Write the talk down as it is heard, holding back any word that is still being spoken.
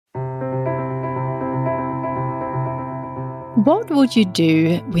What would you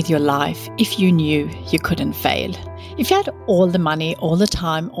do with your life if you knew you couldn't fail? If you had all the money, all the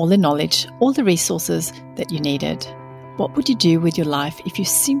time, all the knowledge, all the resources that you needed, what would you do with your life if you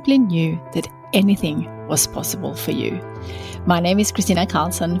simply knew that anything was possible for you? My name is Kristina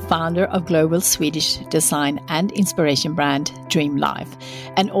Karlsson, founder of global Swedish design and inspiration brand Dream Life,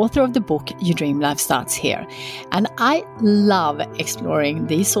 and author of the book Your Dream Life Starts Here. And I love exploring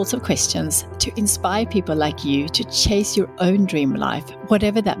these sorts of questions to inspire people like you to chase your own dream life,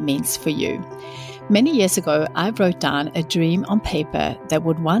 whatever that means for you. Many years ago, I wrote down a dream on paper that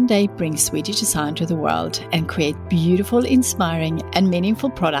would one day bring Swedish design to the world and create beautiful, inspiring, and meaningful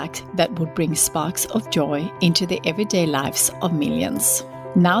products that would bring sparks of joy into the everyday lives of millions.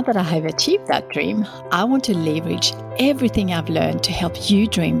 Now that I have achieved that dream, I want to leverage everything I've learned to help you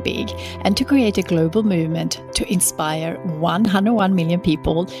dream big and to create a global movement to inspire 101 million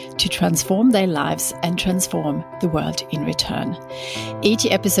people to transform their lives and transform the world in return. Each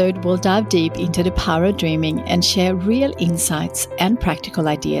episode will dive deep into the power of dreaming and share real insights and practical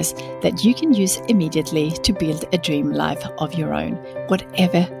ideas that you can use immediately to build a dream life of your own,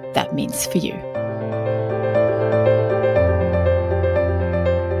 whatever that means for you.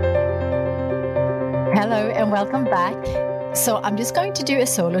 Hello and welcome back. So I'm just going to do a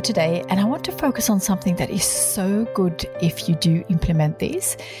solo today, and I want to focus on something that is so good if you do implement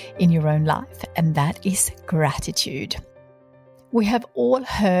this in your own life, and that is gratitude. We have all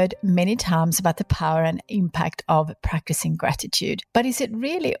heard many times about the power and impact of practicing gratitude, but is it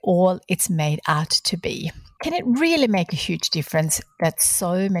really all it's made out to be? Can it really make a huge difference that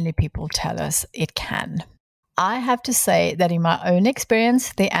so many people tell us it can? I have to say that in my own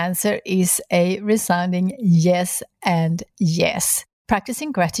experience, the answer is a resounding yes and yes.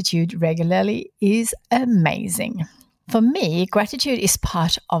 Practicing gratitude regularly is amazing. For me, gratitude is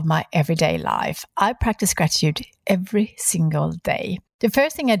part of my everyday life. I practice gratitude every single day. The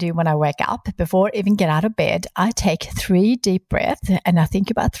first thing I do when I wake up, before I even get out of bed, I take 3 deep breaths and I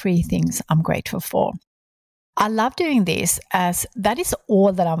think about 3 things I'm grateful for. I love doing this as that is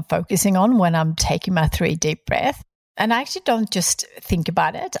all that I'm focusing on when I'm taking my 3 deep breaths. And I actually don't just think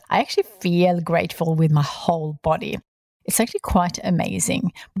about it. I actually feel grateful with my whole body. It's actually quite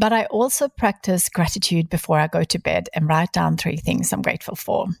amazing. But I also practice gratitude before I go to bed and write down 3 things I'm grateful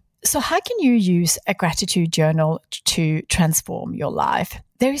for. So how can you use a gratitude journal to transform your life?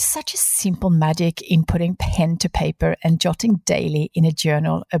 There is such a simple magic in putting pen to paper and jotting daily in a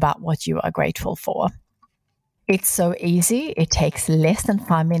journal about what you are grateful for. It's so easy, it takes less than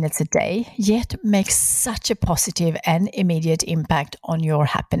 5 minutes a day, yet makes such a positive and immediate impact on your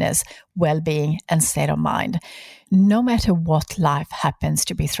happiness, well-being, and state of mind, no matter what life happens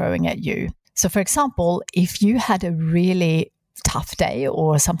to be throwing at you. So for example, if you had a really tough day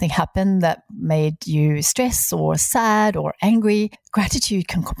or something happened that made you stressed or sad or angry, gratitude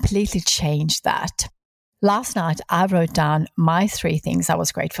can completely change that. Last night, I wrote down my 3 things I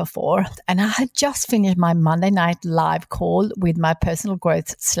was grateful for, and I had just finished my Monday night live call with my personal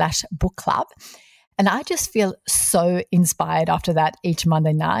growth / book club. And I just feel so inspired after that each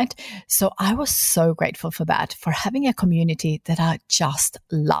Monday night. So I was so grateful for that, for having a community that I just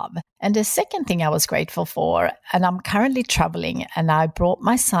love. And the second thing I was grateful for, and I'm currently traveling, and I brought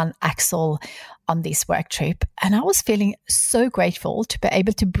my son Axel on this work trip, and I was feeling so grateful to be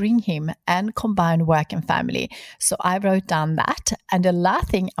able to bring him and combine work and family. So I wrote down that. And the last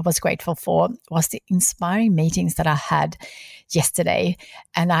thing I was grateful for was the inspiring meetings that I had yesterday.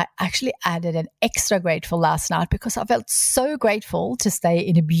 And I actually added an extra grateful last night because I felt so grateful to stay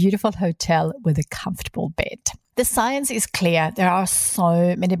in a beautiful hotel with a comfortable bed. The science is clear. There are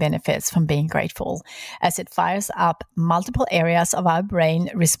so many benefits from being grateful, as it fires up multiple areas of our brain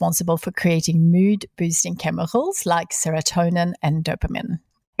responsible for creating mood-boosting chemicals like serotonin and dopamine.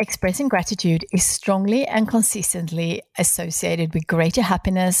 Expressing gratitude is strongly and consistently associated with greater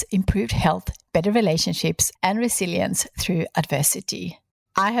happiness, improved health, better relationships, and resilience through adversity.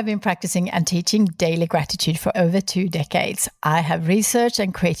 I have been practicing and teaching daily gratitude for over 2 decades. I have researched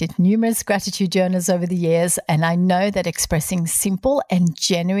and created numerous gratitude journals over the years, and I know that expressing simple and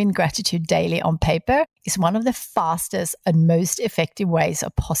genuine gratitude daily on paper is one of the fastest and most effective ways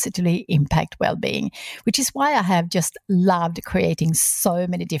of positively impact well-being, which is why I have just loved creating so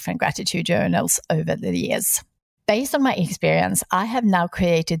many different gratitude journals over the years. Based on my experience, I have now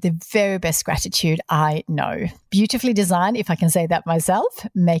created the very best gratitude I know. Beautifully designed, if I can say that myself,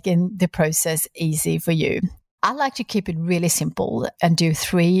 making the process easy for you. I like to keep it really simple and do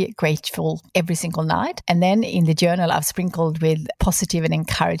 3 grateful every single night. And then in the journal, I've sprinkled with positive and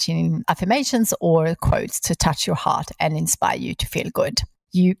encouraging affirmations or quotes to touch your heart and inspire you to feel good.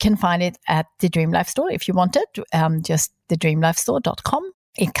 You can find it at the Dream Life Store if you want it, just thedreamlifestore.com.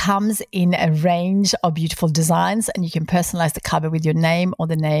 It comes in a range of beautiful designs, and you can personalize the cover with your name or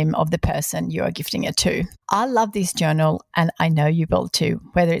the name of the person you are gifting it to. I love this journal, and I know you will too,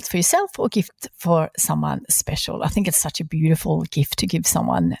 whether it's for yourself or gift for someone special. I think it's such a beautiful gift to give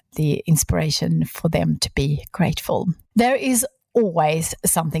someone the inspiration for them to be grateful. There is always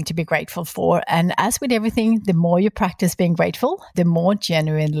something to be grateful for. And as with everything, the more you practice being grateful, the more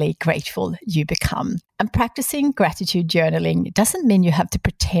genuinely grateful you become. And practicing gratitude journaling doesn't mean you have to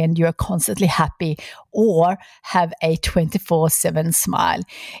pretend you are constantly happy or have a 24/7 smile.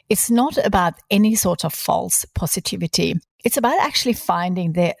 It's not about any sort of false positivity. It's about actually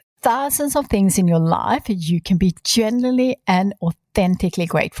finding the thousands of things in your life you can be genuinely and authentically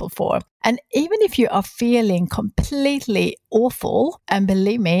grateful for. And even if you are feeling completely awful, and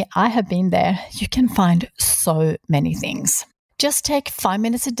believe me, I have been there, you can find so many things. Just take 5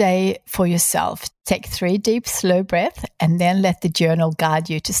 minutes a day for yourself. Take 3 deep, slow breaths, and then let the journal guide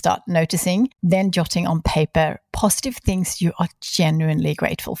you to start noticing, then jotting on paper positive things you are genuinely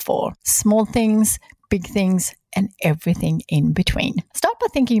grateful for. Small things, big things, and everything in between. Start by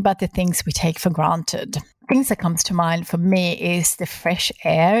thinking about the things we take for granted. Things that comes to mind for me is the fresh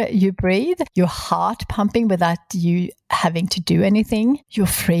air you breathe, your heart pumping without you having to do anything, your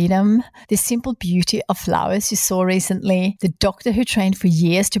freedom, the simple beauty of flowers you saw recently, the doctor who trained for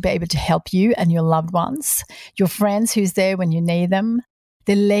years to be able to help you and your loved ones, your friends who's there when you need them,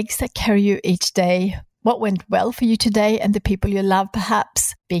 the legs that carry you each day, what went well for you today, and the people you love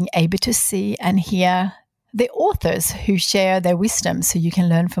perhaps, being able to see and hear, the authors who share their wisdom so you can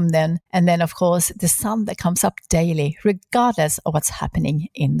learn from them. And then, of course, the sun that comes up daily, regardless of what's happening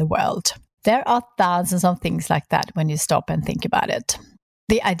in the world. There are thousands of things like that when you stop and think about it.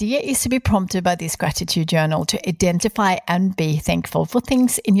 The idea is to be prompted by this gratitude journal to identify and be thankful for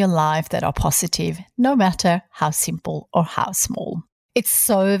things in your life that are positive, no matter how simple or how small. It's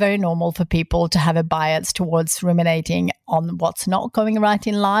so very normal for people to have a bias towards ruminating on what's not going right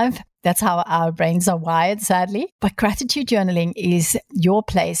in life. That's how our brains are wired, sadly. But gratitude journaling is your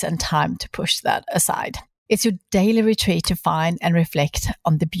place and time to push that aside. It's your daily retreat to find and reflect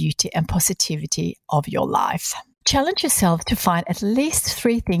on the beauty and positivity of your life. Challenge yourself to find at least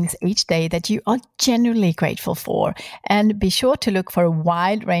 3 things each day that you are genuinely grateful for, and be sure to look for a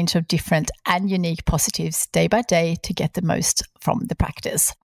wide range of different and unique positives day by day to get the most from the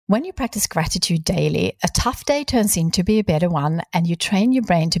practice. When you practice gratitude daily, a tough day turns into be a better one, and you train your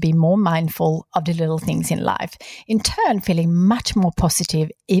brain to be more mindful of the little things in life, in turn feeling much more positive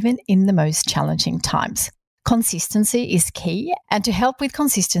even in the most challenging times. Consistency is key, and to help with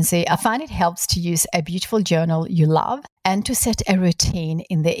consistency, I find it helps to use a beautiful journal you love and to set a routine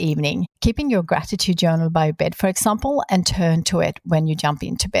in the evening. Keeping your gratitude journal by your bed, for example, and turn to it when you jump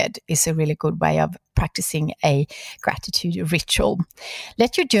into bed is a really good way of practicing a gratitude ritual.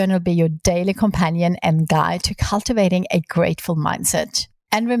 Let your journal be your daily companion and guide to cultivating a grateful mindset.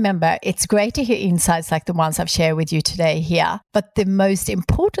 And remember, it's great to hear insights like the ones I've shared with you today here. But the most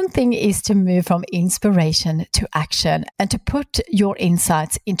important thing is to move from inspiration to action and to put your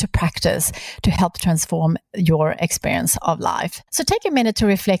insights into practice to help transform your experience of life. So take a minute to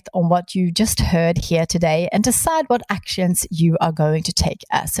reflect on what you just heard here today and decide what actions you are going to take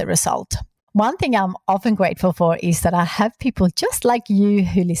as a result. One thing I'm often grateful for is that I have people just like you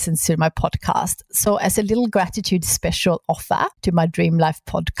who listens to my podcast. So as a little gratitude special offer to my Dream Life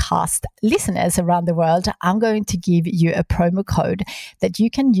podcast listeners around the world, I'm going to give you a promo code that you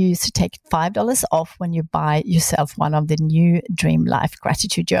can use to take $5 off when you buy yourself one of the new Dream Life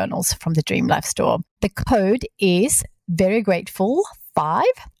gratitude journals from the Dream Life store. The code is Very Grateful 5,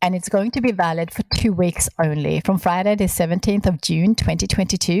 and it's going to be valid for 2 weeks only, from Friday the 17th of June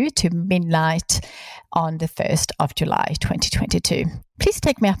 2022 to midnight on the 1st of July 2022. Please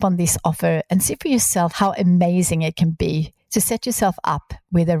take me up on this offer and see for yourself how amazing it can be to set yourself up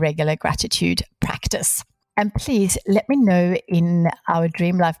with a regular gratitude practice. And please let me know in our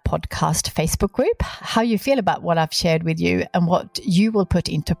Dream Life podcast Facebook group how you feel about what I've shared with you and what you will put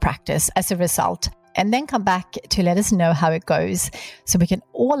into practice as a result. And then come back to let us know how it goes so we can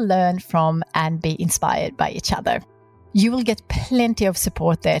all learn from and be inspired by each other. You will get plenty of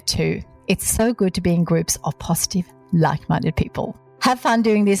support there too. It's so good to be in groups of positive, like-minded people. Have fun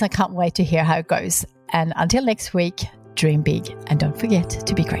doing this. I can't wait to hear how it goes. And until next week, dream big and don't forget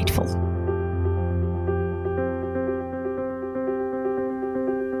to be grateful.